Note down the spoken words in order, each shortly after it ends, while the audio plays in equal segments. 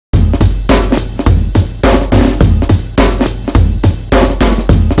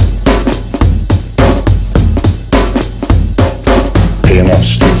being off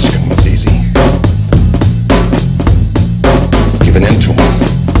streets come as easy. Giving in to them.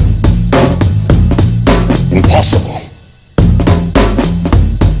 Impossible.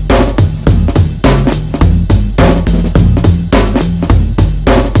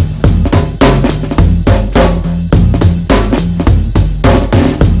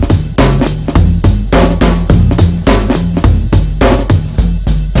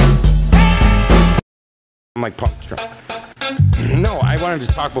 I'm like pumped. No, I wanted to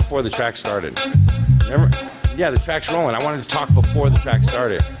talk before the track started. Remember? Yeah, the track's rolling. I wanted to talk before the track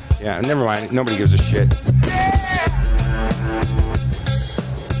started. Yeah, never mind. Nobody gives a shit.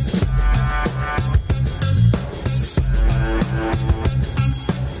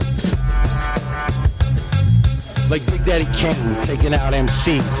 Like Big Daddy Kane taking out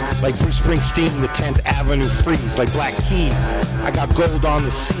MCs. Like Bruce Springsteen, the 10th Avenue Freeze. Like Black Keys, I got gold on the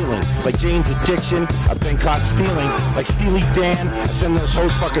ceiling. Like Jane's Addiction, I've been caught stealing. Like Steely Dan, I send those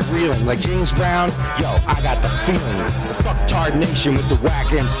hoes fucking reeling. Like James Brown, yo, I got the feeling. The fucktard nation with the whack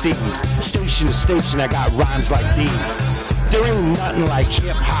MCs. Station to station, I got rhymes like these. There ain't nothing like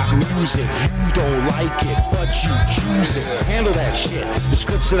hip-hop music. You don't like it, but you choose it. Handle that shit. The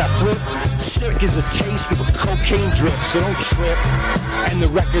scripts that I flip, sick as a taste of a cocaine drip, so don't trip. And the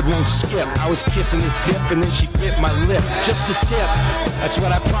record won't skip. I was kissing his dip and then she bit my lip. Just a tip. That's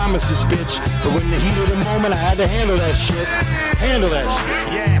what I promised this bitch. But when the heat of the moment, I had to handle that shit. Handle that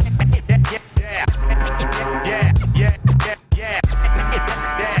shit. Yeah.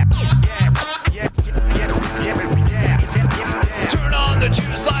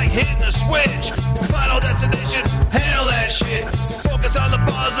 Hitting a switch, final destination, handle that shit. Focus on the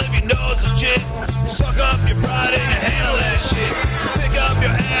bars, live your nose legit. Suck up your pride and you handle that shit. Pick up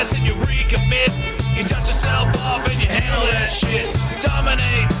your ass and you recommit. You touch yourself off and you handle that shit.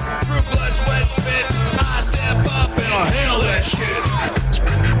 Dominate, through blood, sweat, spit. I step up and I'll handle that shit.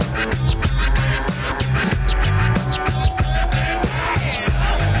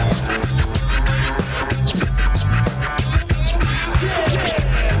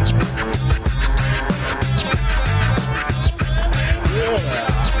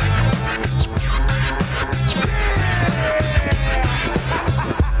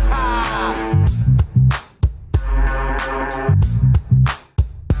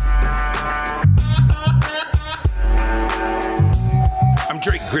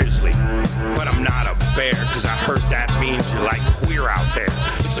 Drake Grizzly, but I'm not a bear, cause I heard that means you're like queer out there.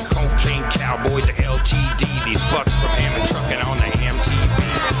 It's the cocaine cowboys at LTD, these fucks from Hammond trucking on the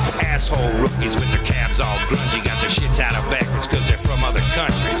MTV. Asshole rookies with their cabs all grungy, got their shit out of backwards cause they're from other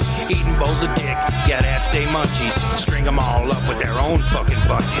countries. Eating bowls of dick, yeah that's they munchies. String them all up with their own fucking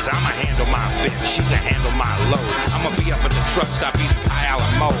bungees. I'ma handle my bitch, she's a handle my load. I'ma be up at the truck stop eating pie a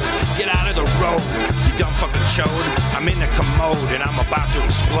la mode. Get out of the road, you dumb fucking chode. I'm in the commode and I'm about to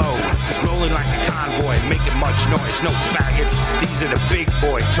explode. Rolling like a convoy, making much noise. No faggots, these are the big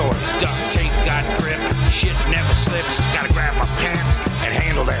boy toys. Duct tape got grip, shit never slips. Gotta grab my pants and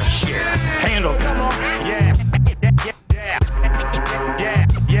handle that shit. Handle, come on, yeah.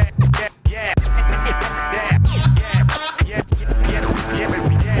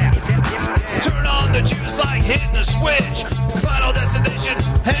 Turn on the juice like hitting a switch. Final destination,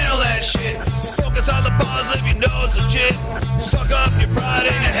 handle that shit. Focus on the bars, live your nose legit. Suck up your pride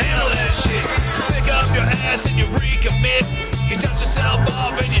and you handle that shit. Pick up your ass and you recommit. You touch yourself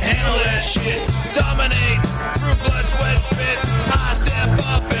off and you handle that shit. Dominate, through blood, sweat, spit. I step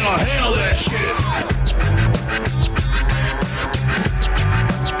up and I'll handle that shit.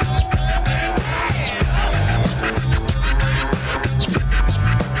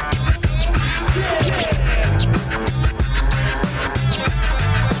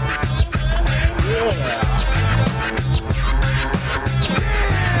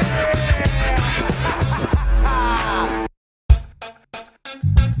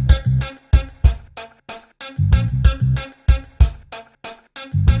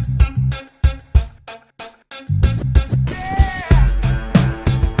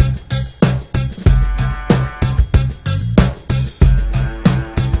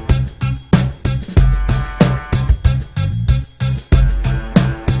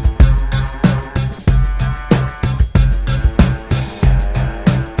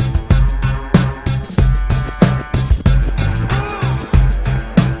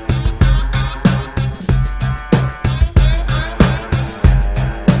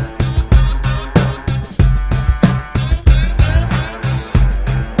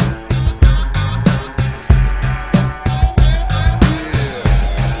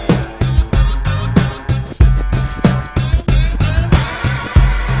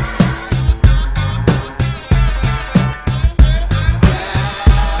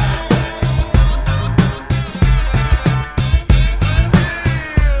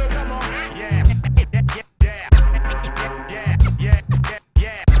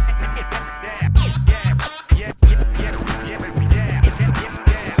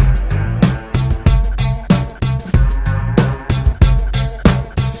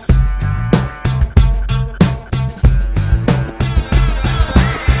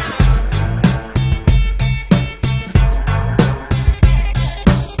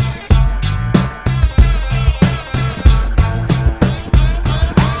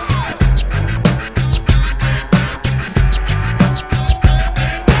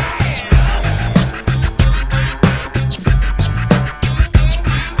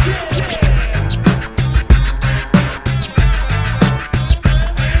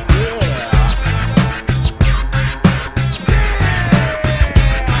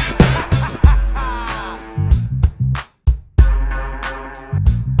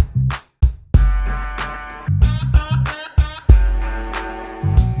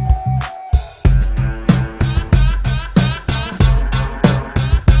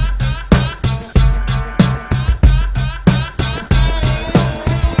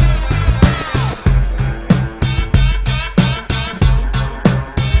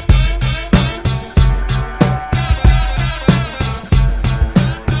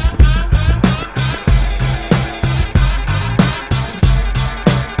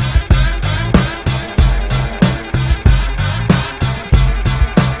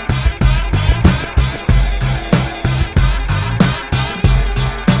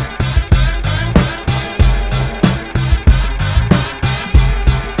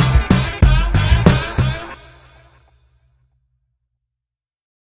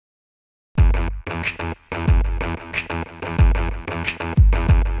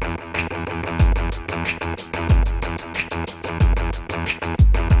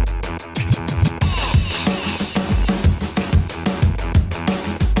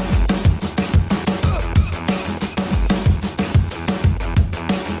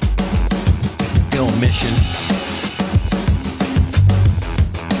 Mission.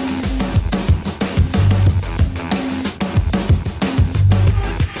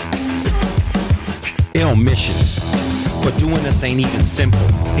 Ill missions, but doing this ain't even simple.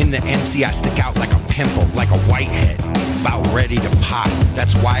 In the NC I stick out like a pimple, like a whitehead, about ready to pop.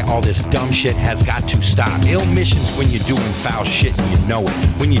 That's why all this dumb shit has got to stop. Ill missions when you're doing foul shit and you know it.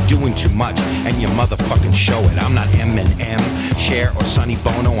 When you're doing too much and you motherfucking show it. I'm not Eminem, Cher or Sonny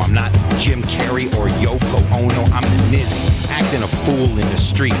Bono. I'm not Jim Carrey or Yoko Ono. I'm the Nizzy, acting a fool in the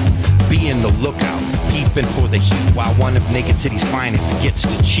street, being the lookout, peeping for the heat, while one of Naked City's finest gets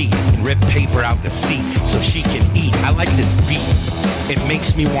to cheat and rip paper out the seat so she can eat. I like this beat. It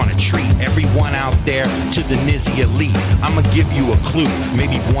makes me want to treat everyone out there to the Nizzy elite. I'ma give you a clue,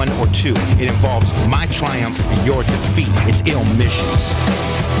 maybe one or two. It involves my triumph and your defeat. It's ill missions.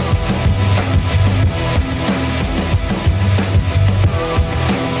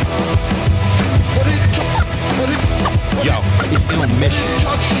 Yo, it's ill missions.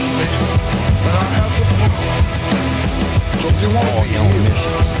 All ill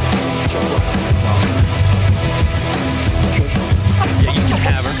missions. Yeah, you can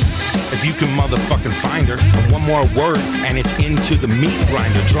have her if you can motherfucking find her. And one more word and it's into the meat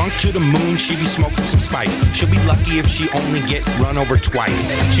grinder. Drunk to the moon, she be smoking some spice. She'll be lucky if she only get run over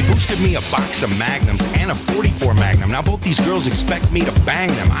twice. She boosted me a box of Magnums and a 44 Magnum. Now both these girls expect me to bang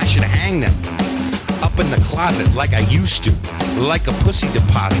them. I should hang them up in the closet like I used to, like a pussy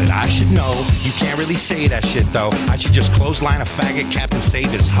deposit. I should know, you can't really say that shit though. I should just clothesline a faggot, Captain Save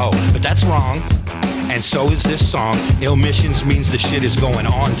his hoe. But that's wrong, and so is this song. Ill missions means the shit is going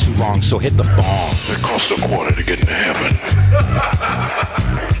on too long, so hit the bomb. It costs a quarter to get into heaven.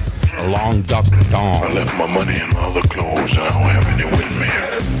 A long duck dawn. I left my money and my other clothes, and I don't have any with me.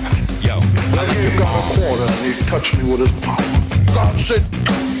 Yo, I like He got a quarter and he touched me with his power. God said,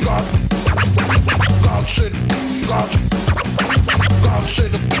 God said, God said, God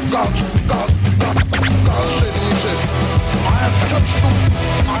said, and he said, I have touched the,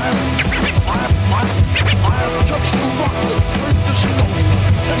 I have touched the rock that turned to stone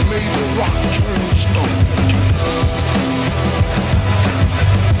and made the rock turn to stone.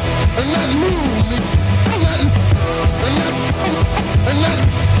 And that moved me, and that moved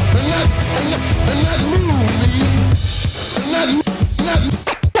me, and that moved me, and that moved,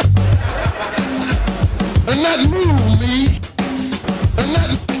 and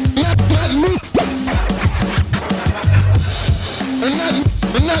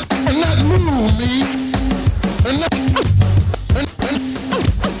that moved me, and that moved me.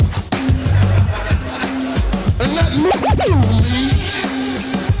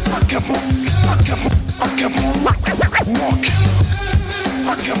 I kept on walking.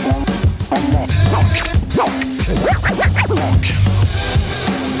 I kept on walking.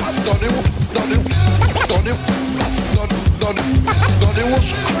 Thought it was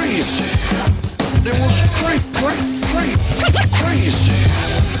crazy. It was crazy.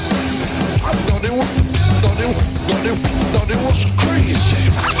 I thought it was crazy.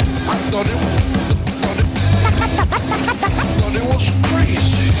 I thought it was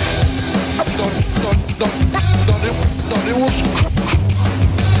crazy. I thought it was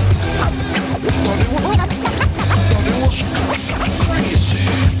crazy.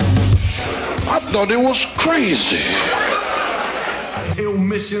 I thought it was crazy. Ill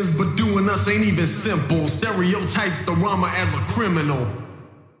missions, but doing us ain't even simple. Stereotypes the rama as a criminal.